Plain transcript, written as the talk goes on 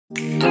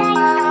Hey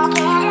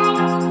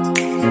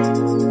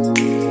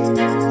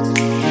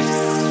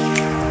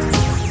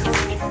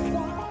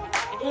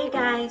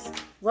guys,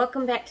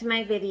 welcome back to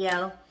my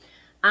video.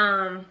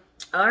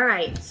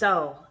 Alright,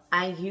 so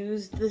I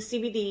used the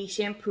CBD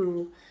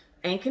shampoo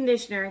and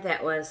conditioner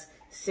that was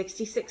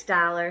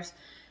 $66.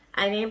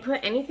 I didn't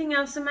put anything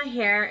else in my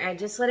hair. I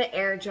just let it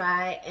air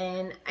dry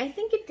and I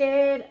think it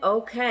did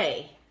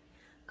okay.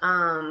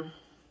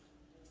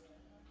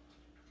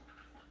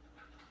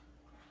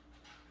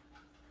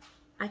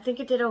 I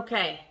think it did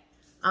okay.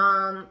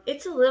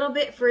 It's a little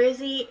bit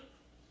frizzy,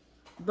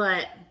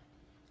 but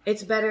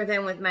it's better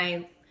than with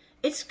my,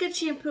 it's good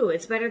shampoo.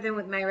 It's better than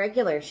with my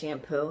regular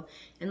shampoo.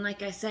 And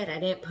like I said, I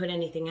didn't put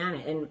anything on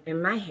it.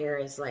 And my hair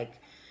is like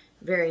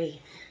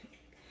very,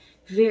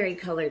 very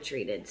color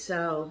treated.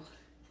 So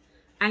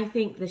I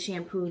think the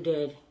shampoo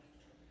did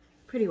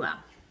pretty well.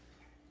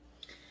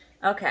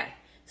 Okay,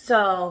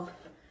 so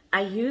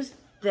I used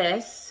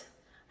this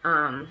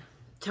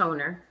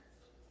toner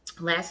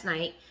last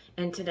night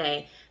and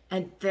today,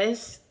 and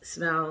this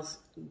smells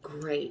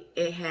great.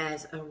 It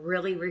has a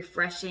really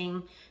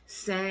refreshing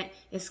scent.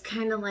 It's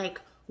kind of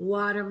like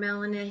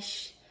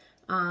watermelonish.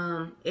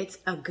 It's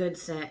a good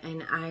scent,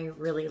 and I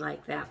really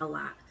like that a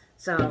lot.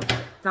 So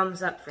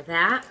thumbs up for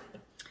that.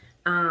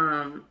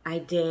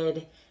 I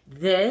did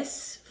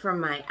this for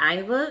my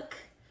eye look.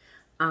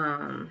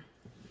 And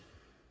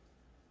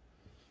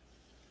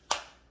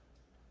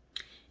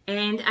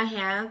I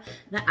have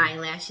the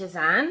eyelashes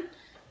on.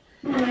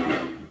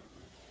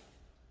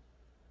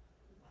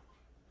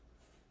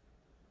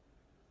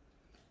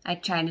 I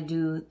tried to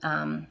do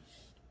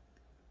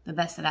the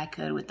best that I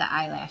could with the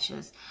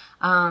eyelashes.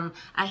 I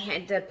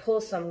had to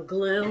pull some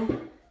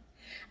glue.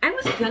 I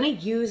was going to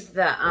use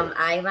the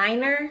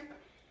eyeliner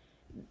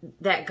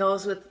that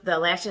goes with the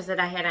lashes that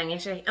I had on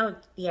yesterday. Oh,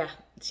 yeah,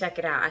 check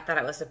it out. I thought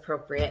it was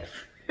appropriate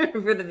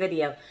for the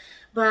video.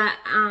 But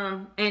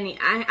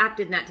I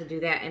opted not to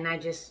do that, and I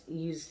just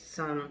used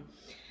some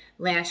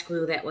lash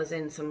glue that was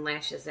in some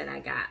lashes that I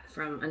got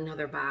from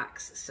another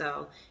box.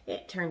 So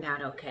it turned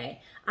out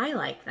okay. I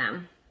like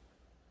them.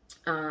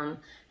 I'm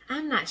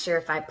not sure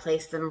if I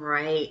placed them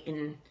right,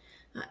 and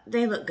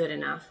they look good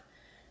enough.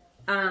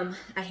 I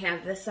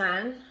have this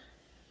on,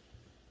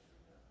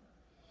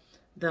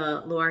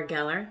 the Laura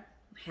Geller.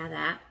 I have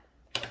that.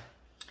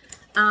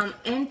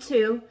 And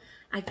two,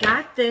 I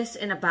got this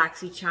in a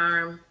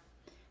BoxyCharm.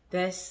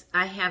 This,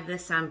 I have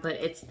this on, but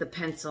it's the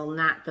pencil,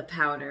 not the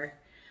powder.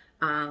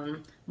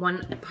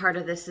 One part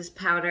of this is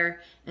powder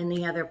and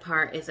the other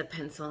part is a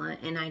pencil,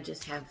 and I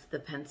just have the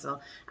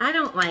pencil. I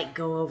don't like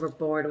go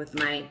overboard with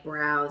my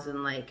brows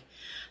and like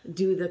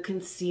do the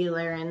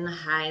concealer and the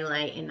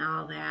highlight and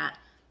all that.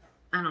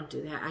 I don't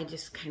do that. I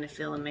just kind of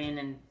fill them in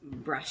and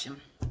brush them.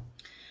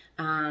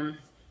 And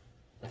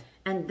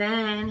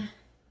then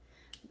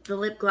the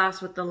lip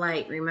gloss with the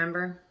light,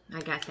 remember?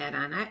 I got that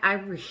on. I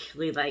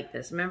really like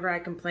this. Remember I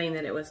complained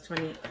that it was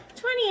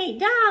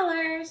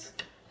 $28.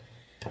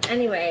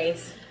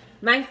 Anyways,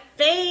 my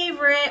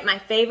favorite,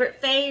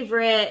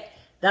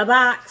 the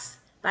box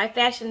by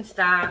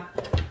Fashionsta.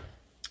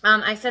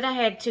 I said I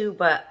had two,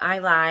 but I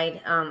lied.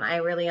 I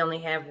really only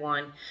have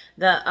one.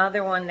 The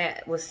other one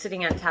that was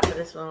sitting on top of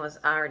this one was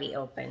already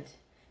opened.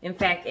 In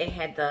fact, it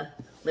had the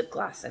lip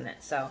gloss in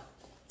it. So,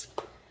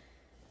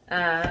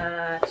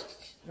 let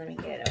me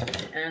get it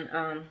open.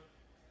 And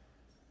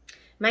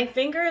my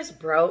finger is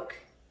broke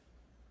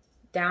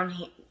down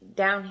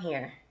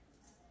here.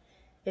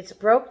 It's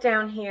broke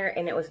down here,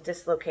 and it was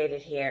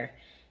dislocated here.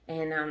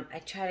 And I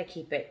try to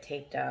keep it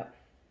taped up.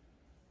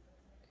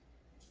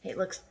 It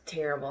looks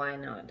terrible. I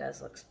know it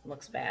does.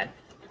 Looks bad.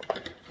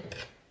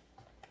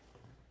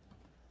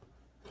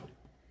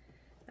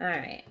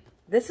 Alright.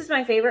 This is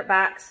my favorite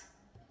box.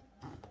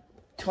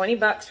 20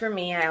 bucks for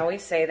me. I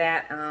always say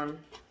that. I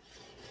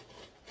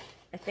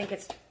think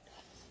it's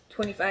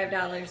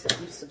 $25 if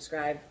you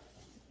subscribe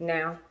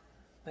now.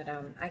 But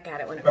I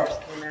got it when it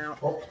first came out.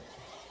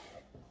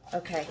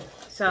 Okay,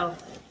 so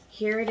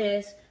here it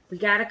is. We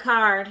got a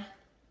card.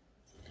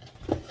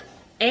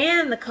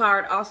 And the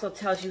card also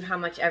tells you how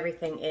much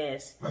everything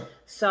is.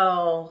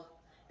 So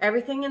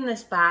everything in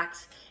this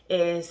box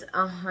is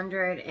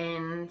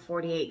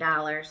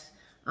 $148.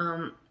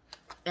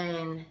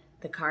 And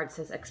the card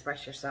says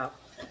express yourself.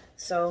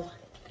 So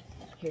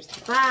here's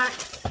the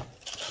box.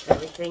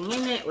 Everything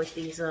in it with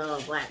these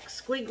little black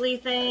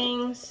squiggly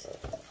things.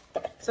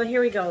 So here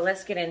we go.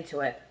 Let's get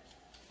into it.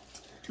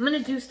 I'm going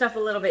to do stuff a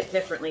little bit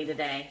differently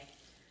today.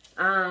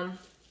 I'm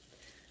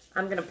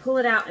going to pull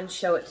it out and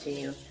show it to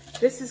you.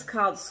 This is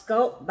called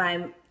Sculpt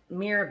by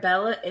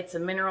Mirabella. It's a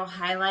mineral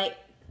highlight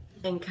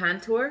and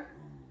contour.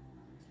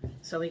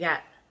 So we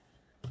got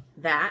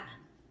that.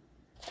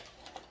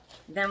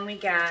 Then we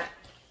got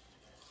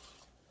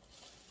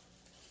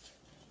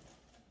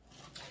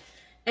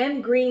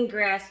Green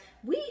Grass.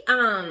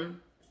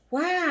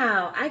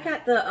 Wow, I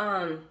got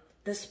the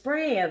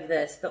spray of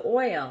this, the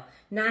oil.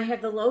 Now I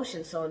have the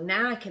lotion, so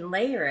now I can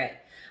layer it.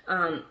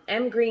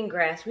 Green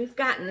Grass, we've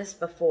gotten this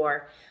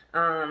before.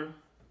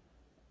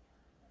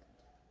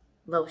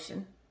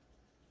 Lotion.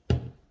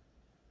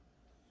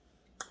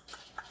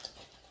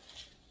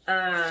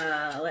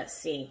 let's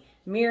see,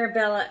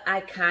 Mirabella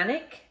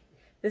Iconic.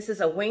 This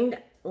is a winged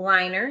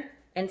liner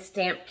and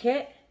stamp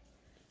kit.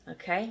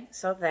 Okay,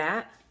 so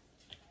that.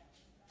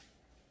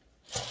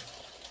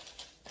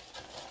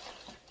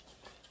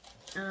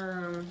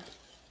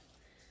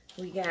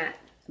 We got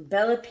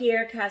Bella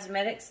Pierre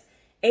Cosmetics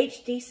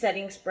HD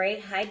Setting Spray,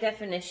 High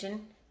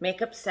Definition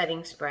Makeup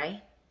Setting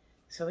Spray.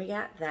 So we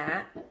got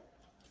that.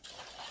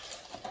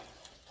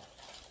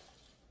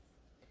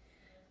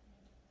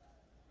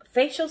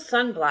 Facial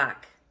Sunblock,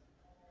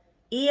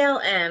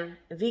 ELM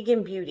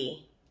Vegan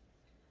Beauty.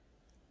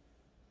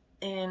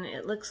 And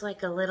it looks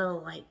like a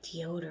little like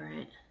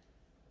deodorant.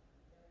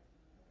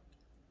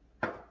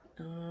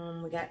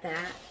 We got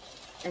that.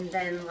 And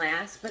then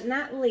last but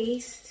not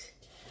least,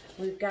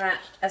 we've got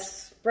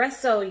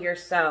Espresso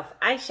Yourself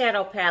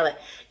eyeshadow palette.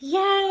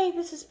 Yay!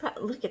 This is,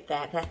 look at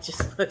that. That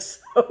just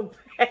looks so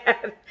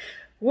bad.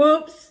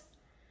 Whoops.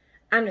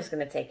 I'm just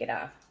going to take it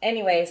off.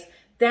 Anyways,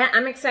 that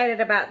I'm excited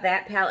about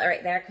that palette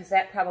right there because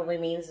that probably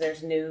means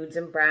there's nudes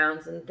and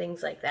browns and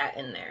things like that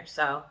in there.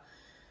 So,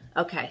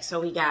 okay, so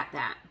we got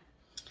that.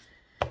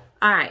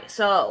 All right,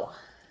 so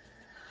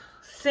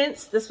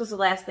since this was the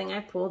last thing I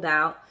pulled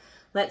out,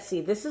 let's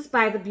see. This is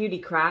by the Beauty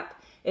Crop.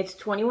 It's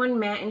 21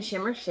 matte and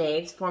shimmer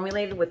shades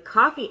formulated with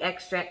coffee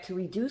extract to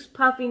reduce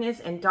puffiness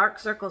and dark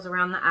circles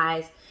around the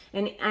eyes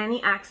and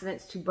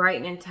antioxidants to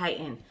brighten and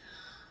tighten.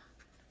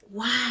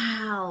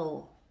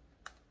 Wow.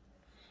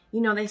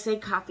 You know, they say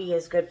coffee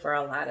is good for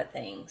a lot of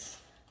things.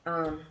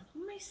 Where'd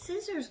my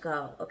scissors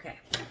go? Okay.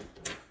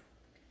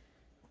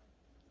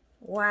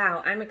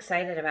 Wow, I'm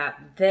excited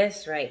about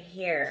this right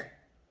here.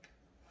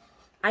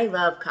 I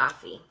love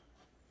coffee.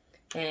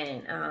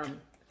 And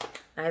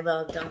I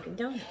love Dunkin'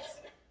 Donuts.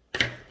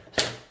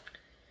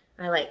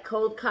 I like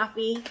cold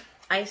coffee,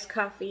 iced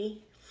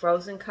coffee,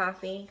 frozen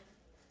coffee.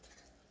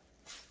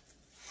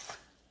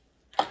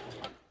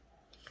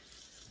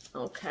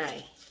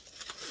 Okay,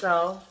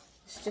 so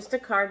it's just a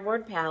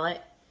cardboard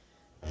palette.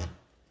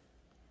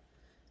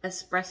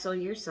 Espresso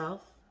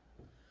Yourself.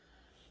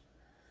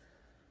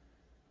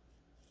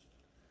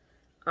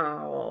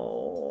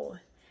 Oh,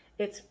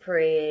 it's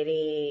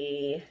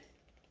pretty.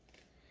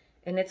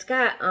 And it's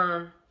got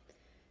a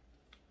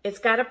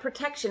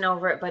protection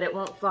over it, but it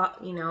won't fall,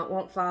 you know, it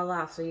won't fall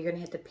off, so you're going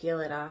to have to peel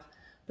it off.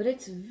 But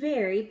it's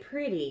very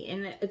pretty,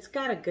 and it's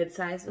got a good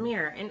sized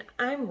mirror, and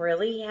I'm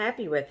really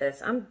happy with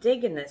this. I'm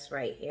digging this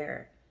right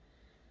here.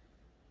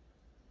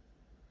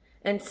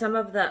 And some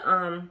of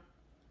the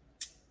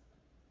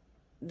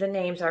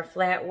names are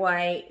Flat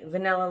White,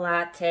 Vanilla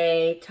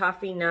Latte,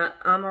 Toffee Nut,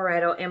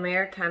 Amaretto,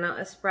 Americano,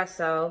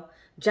 Espresso,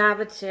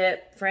 Java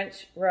Chip,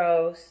 French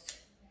Roast.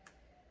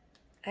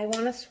 I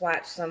want to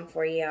swatch some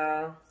for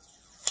y'all.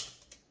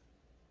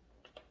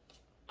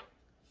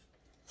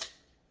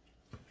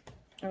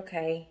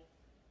 Okay,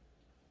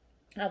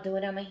 I'll do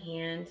it on my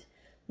hand.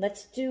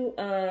 Let's do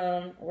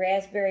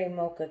Raspberry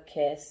Mocha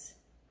Kiss.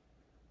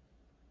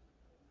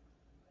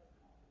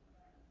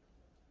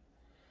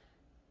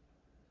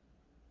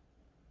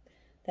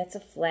 That's a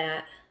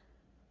flat,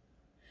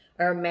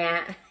 or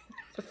matte.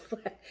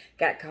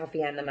 Got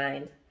coffee on the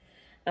mind.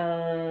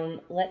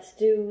 Let's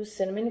do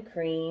Cinnamon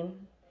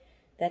Cream.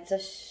 That's a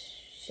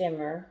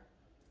shimmer.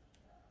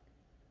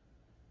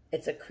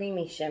 It's a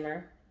creamy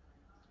shimmer.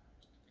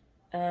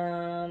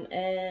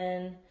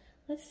 And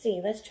let's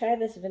see, let's try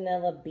this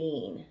Vanilla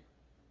Bean.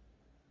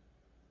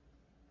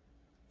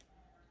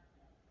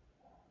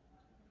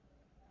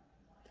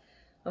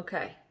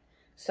 Okay,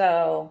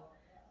 so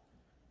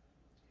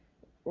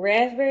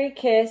Raspberry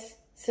Kiss,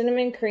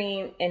 Cinnamon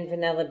Cream, and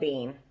Vanilla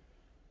Bean.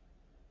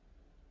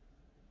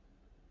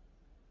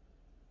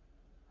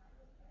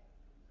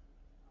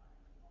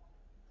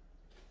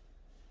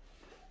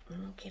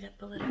 I'll get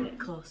up a little bit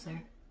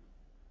closer.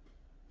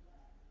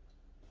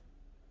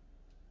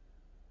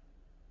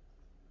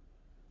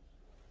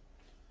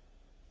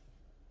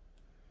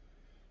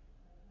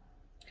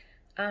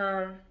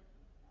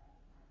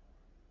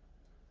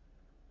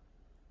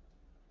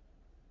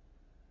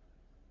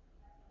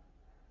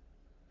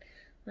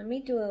 Let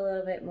me do a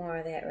little bit more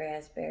of that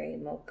Raspberry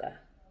Mocha.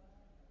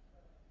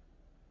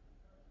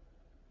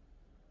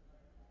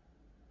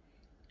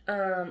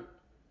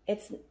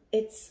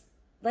 It's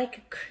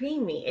like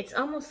creamy. It's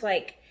almost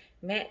like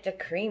matte to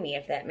creamy,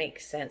 if that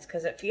makes sense,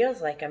 because it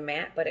feels like a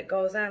matte, but it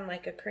goes on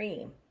like a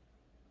cream.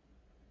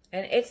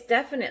 And it's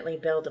definitely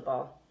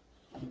buildable.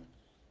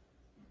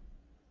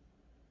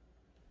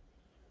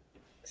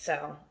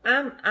 So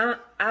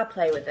I'll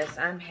play with this.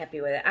 I'm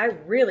happy with it. I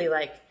really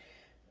like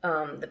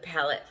the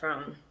palette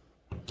from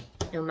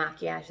Il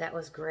Makiage. That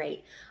was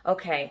great.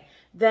 Okay,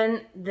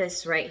 then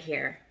this right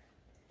here.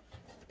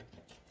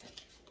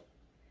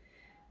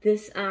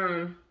 This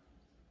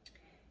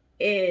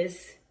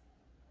is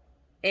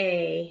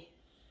a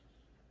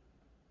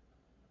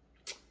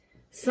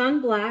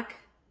sunblock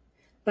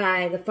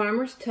by the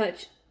Farmer's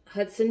Touch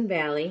Hudson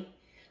Valley.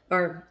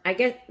 Or, I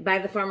guess, by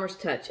the Farmer's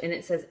Touch. And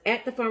it says,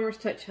 at the Farmer's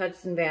Touch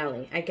Hudson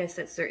Valley. I guess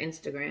that's their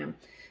Instagram.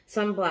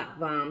 Sunblock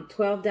Balm,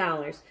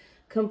 $12.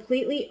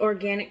 Completely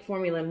organic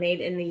formula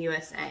made in the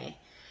USA.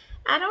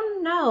 I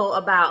don't know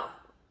about...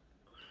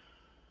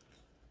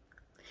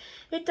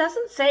 It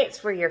doesn't say it's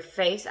for your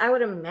face. I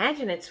would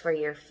imagine it's for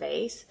your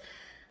face.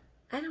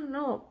 I don't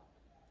know.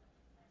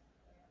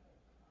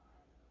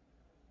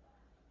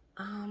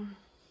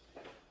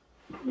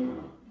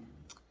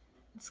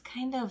 It's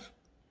kind of...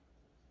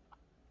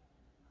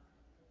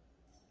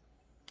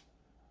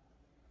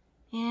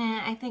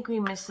 Yeah, I think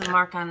we missed the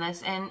mark on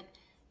this. And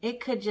it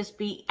could just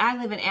be... I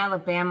live in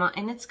Alabama,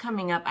 and it's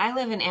coming up. I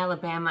live in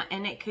Alabama,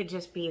 and it could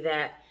just be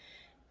that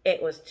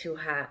it was too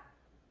hot,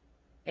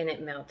 and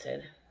it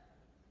melted.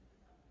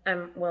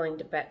 I'm willing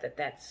to bet that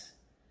that's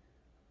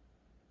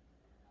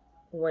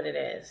what it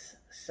is.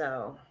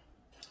 So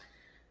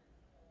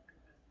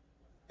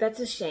that's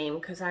a shame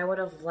because I would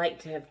have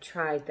liked to have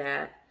tried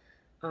that.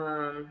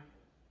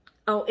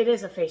 Oh, it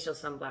is a facial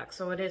sunblock,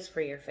 so it is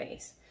for your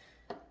face.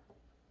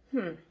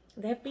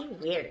 That'd be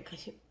weird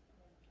because you...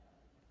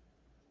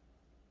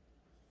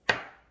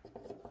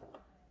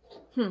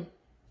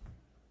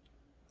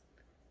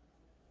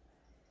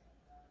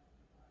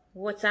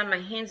 What's on my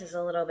hands is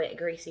a little bit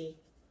greasy.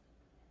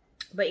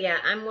 But yeah,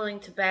 I'm willing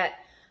to bet,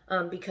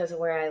 because of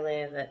where I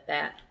live,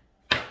 that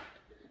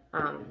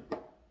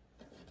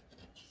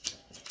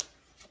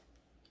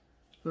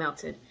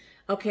melted.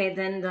 Okay,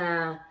 then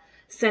the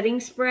setting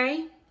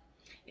spray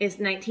is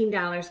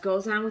 $19.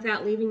 Goes on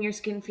without leaving your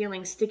skin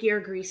feeling sticky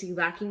or greasy,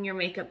 locking your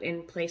makeup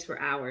in place for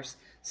hours.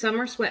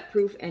 Summer sweat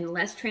proof and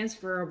less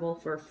transferable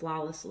for a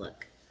flawless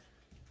look.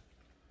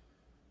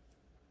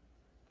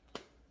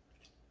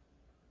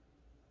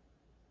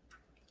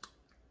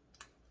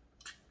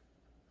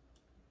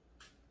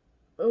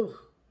 Ooh.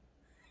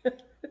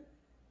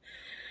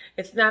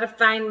 It's not a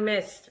fine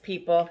mist,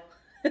 people.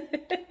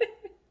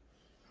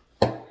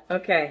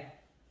 Okay.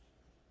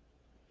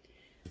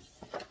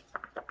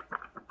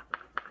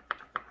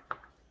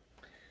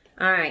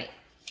 All right.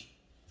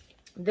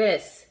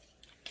 This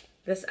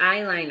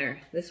eyeliner,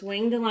 this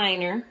winged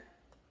liner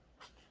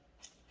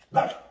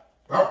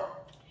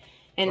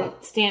and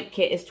stamp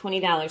kit is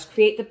 $20.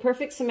 Create the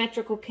perfect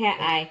symmetrical cat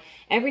eye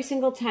every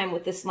single time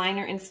with this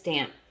liner and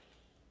stamp.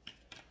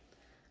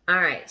 All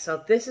right,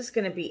 so this is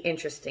going to be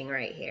interesting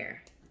right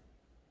here.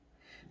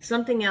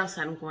 Something else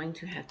I'm going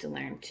to have to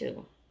learn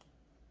too.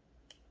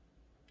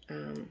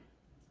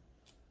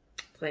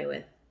 Play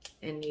with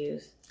and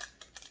use.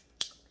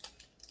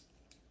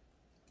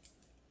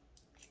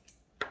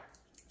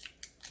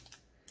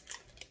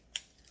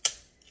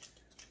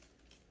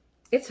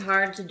 It's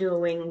hard to do a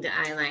winged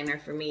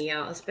eyeliner for me,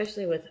 y'all,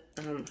 especially with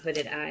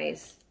hooded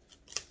eyes.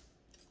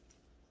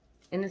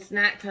 And it's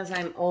not because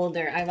I'm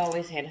older. I've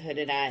always had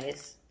hooded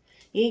eyes.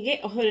 You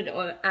get hooded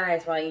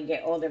eyes while you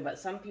get older, but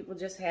some people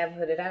just have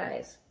hooded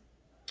eyes.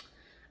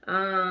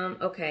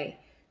 Okay,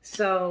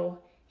 so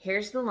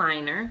here's the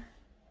liner.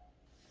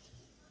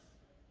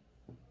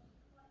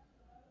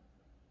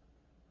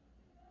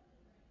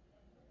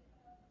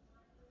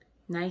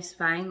 Nice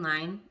fine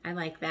line. I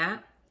like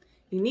that.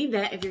 You need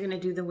that if you're going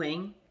to do the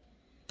wing.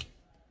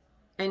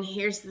 And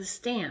here's the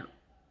stamp.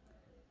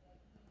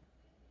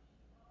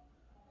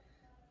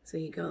 So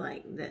you go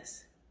like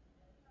this.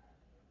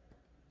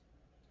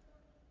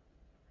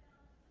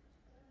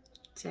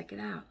 Check it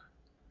out.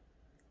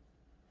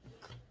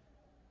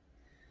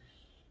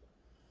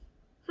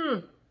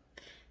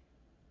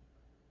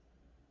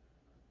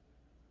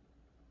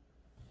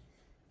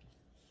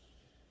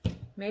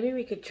 Maybe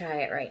we could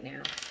try it right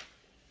now.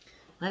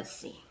 Let's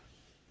see.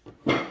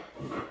 Get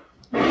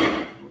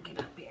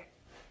up here.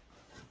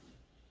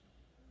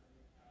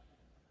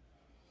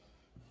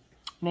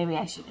 Maybe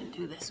I shouldn't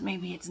do this.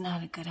 Maybe it's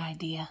not a good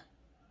idea.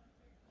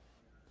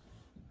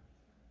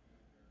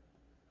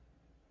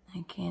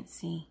 I can't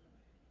see.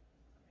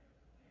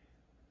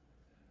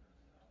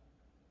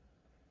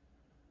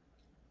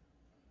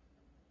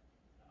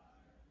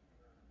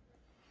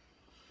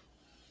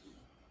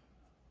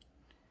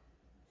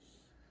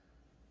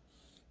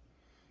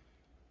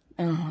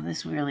 Oh,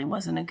 this really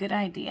wasn't a good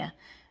idea.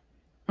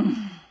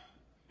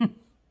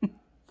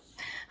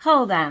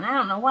 Hold on. I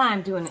don't know why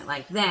I'm doing it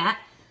like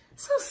that.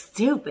 So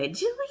stupid.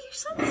 Julie, you're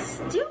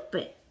so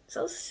stupid.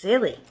 So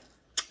silly.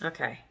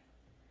 Okay.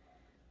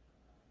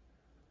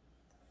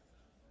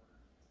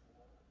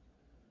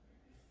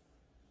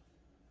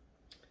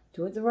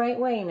 Do it the right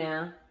way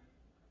now.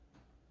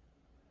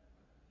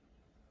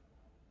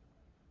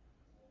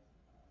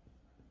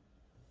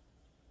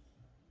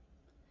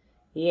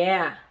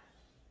 Yeah.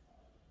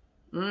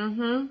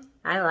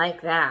 I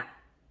like that.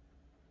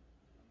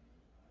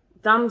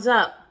 Thumbs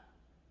up.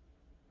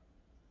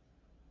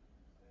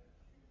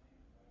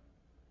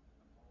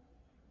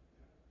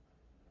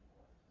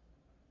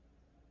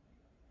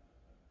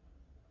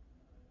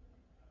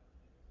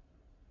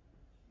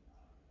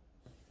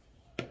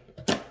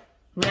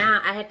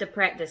 Now I had to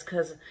practice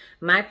because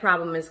my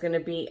problem is going to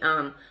be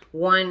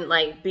one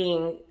like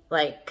being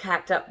like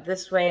cocked up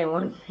this way and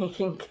one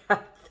being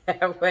cocked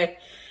that way.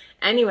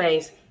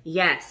 Anyways,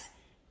 yes.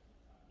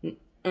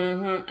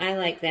 I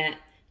like that.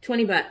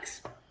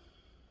 $20.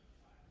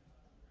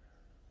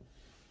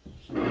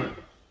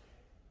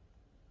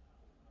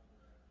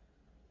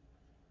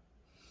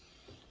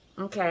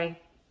 Okay.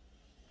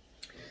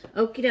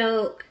 Okie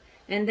doke.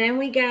 And then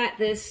we got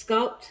this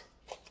Sculpt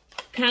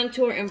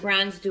Contour and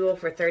Bronze Duo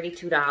for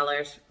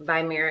 $32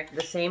 by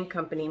the same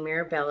company,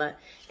 Mirabella,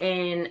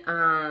 in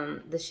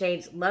the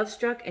shades Love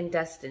Struck and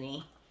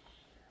Destiny.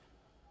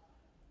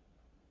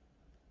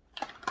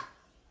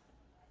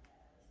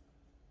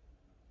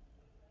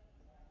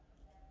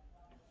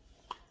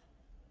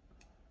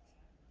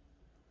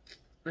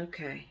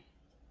 Okay.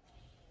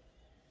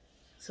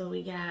 So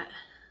we got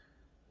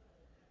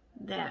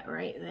that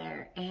right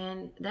there.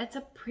 And that's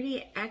a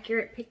pretty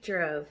accurate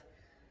picture of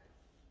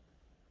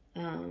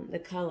the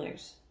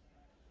colors.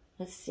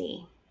 Let's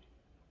see.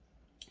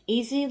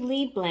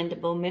 Easily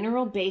blendable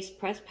mineral-based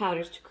pressed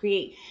powders to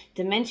create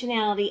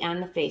dimensionality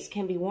on the face.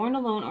 Can be worn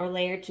alone or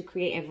layered to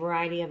create a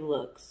variety of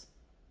looks.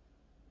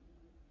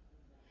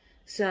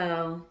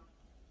 So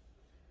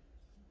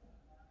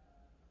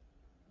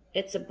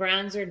it's a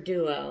bronzer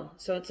duo.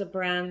 So it's a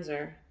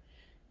bronzer.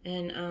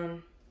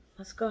 And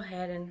let's go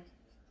ahead and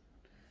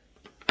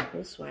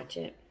we'll swatch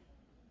it.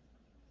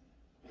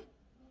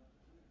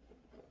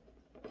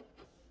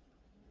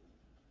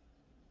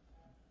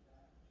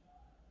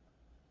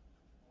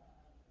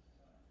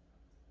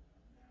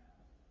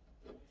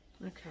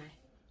 Okay,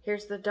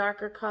 here's the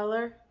darker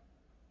color.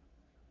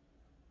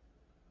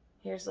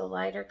 Here's the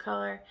lighter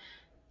color.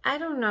 I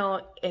don't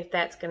know if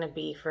that's going to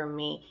be for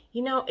me.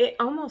 You know, it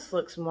almost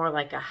looks more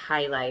like a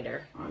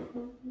highlighter.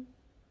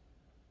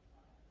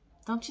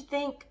 Don't you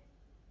think?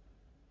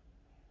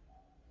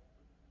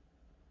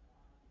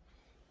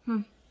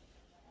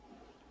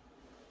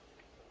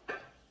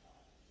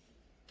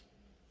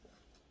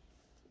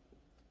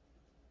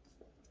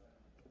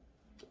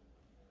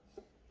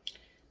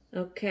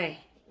 Okay.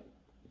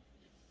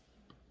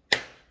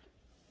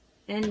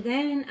 And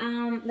then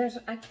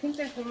I think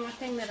there's one more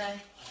thing that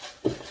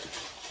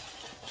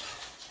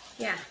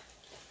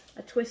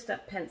a twist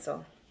up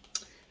pencil.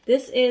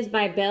 This is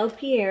by Belle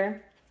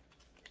Pierre,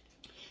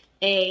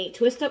 a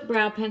twist up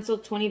brow pencil,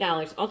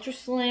 $20. Ultra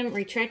slim,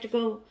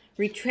 retractable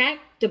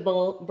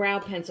brow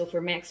pencil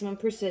for maximum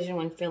precision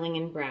when filling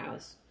in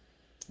brows.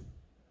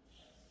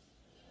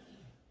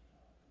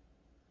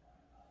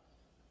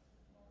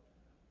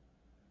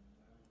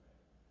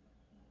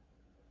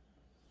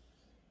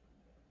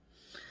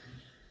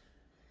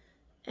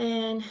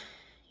 And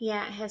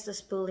yeah, it has the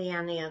spoolie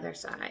on the other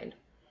side.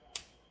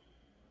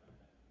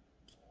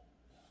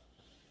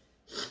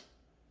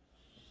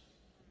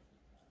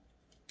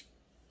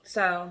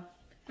 So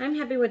I'm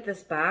happy with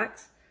this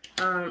box.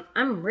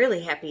 I'm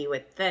really happy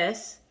with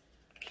this,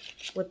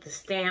 with the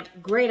stamp.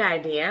 Great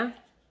idea.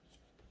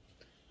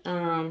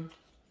 $20,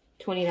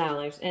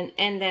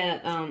 and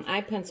the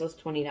eye pencil's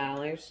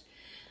 $20.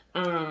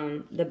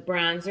 The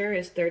bronzer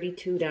is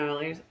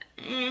 $32.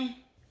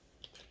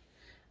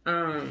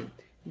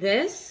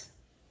 This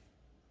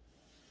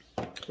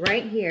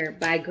right here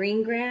by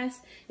Greengrass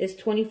is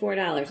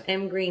 $24.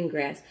 M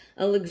Greengrass,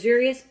 a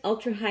luxurious,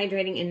 ultra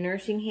hydrating and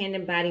nourishing hand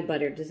and body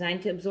butter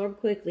designed to absorb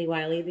quickly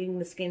while leaving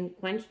the skin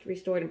quenched,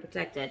 restored, and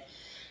protected.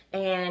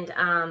 And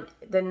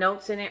the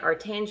notes in it are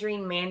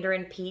tangerine,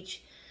 mandarin,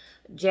 peach,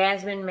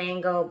 jasmine,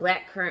 mango,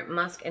 blackcurrant,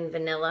 musk, and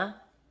vanilla.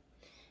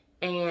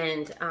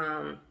 And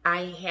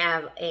I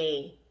have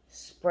a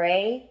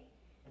spray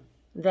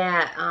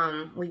that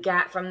we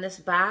got from this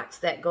box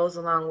that goes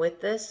along with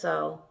this,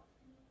 so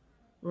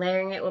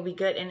layering it will be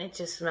good, and it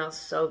just smells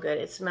so good.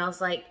 It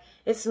smells like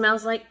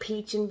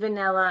peach and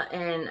vanilla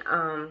and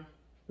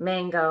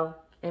mango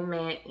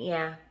and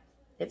yeah,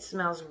 it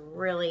smells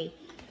really,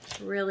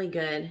 really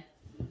good.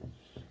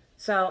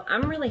 So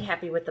I'm really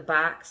happy with the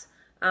box.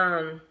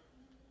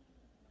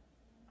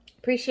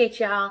 Appreciate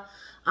y'all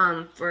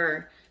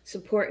for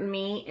supporting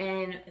me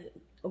and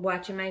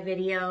watching my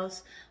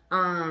videos.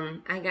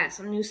 I got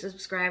some new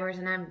subscribers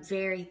and I'm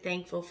very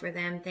thankful for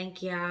them.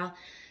 Thank y'all.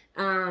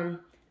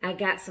 I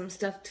got some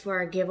stuff for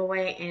a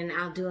giveaway, and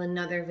I'll do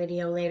another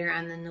video later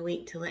on in the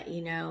week to let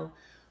you know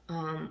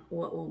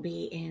what will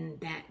be in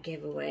that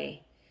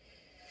giveaway.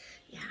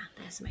 Yeah,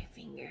 that's my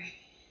finger.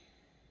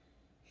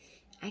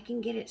 I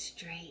can get it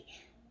straight.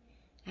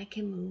 I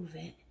can move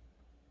it.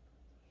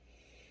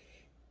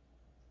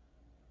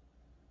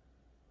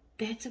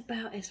 That's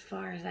about as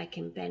far as I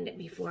can bend it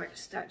before it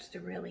starts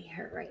to really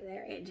hurt right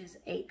there. It just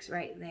aches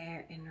right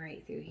there and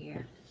right through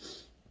here.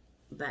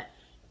 But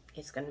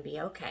it's going to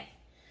be okay.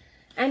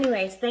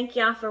 Anyways, thank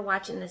y'all for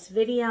watching this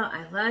video.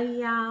 I love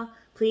y'all.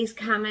 Please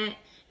comment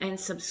and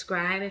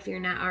subscribe if you're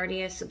not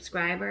already a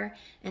subscriber.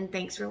 And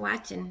thanks for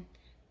watching.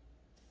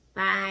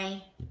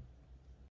 Bye.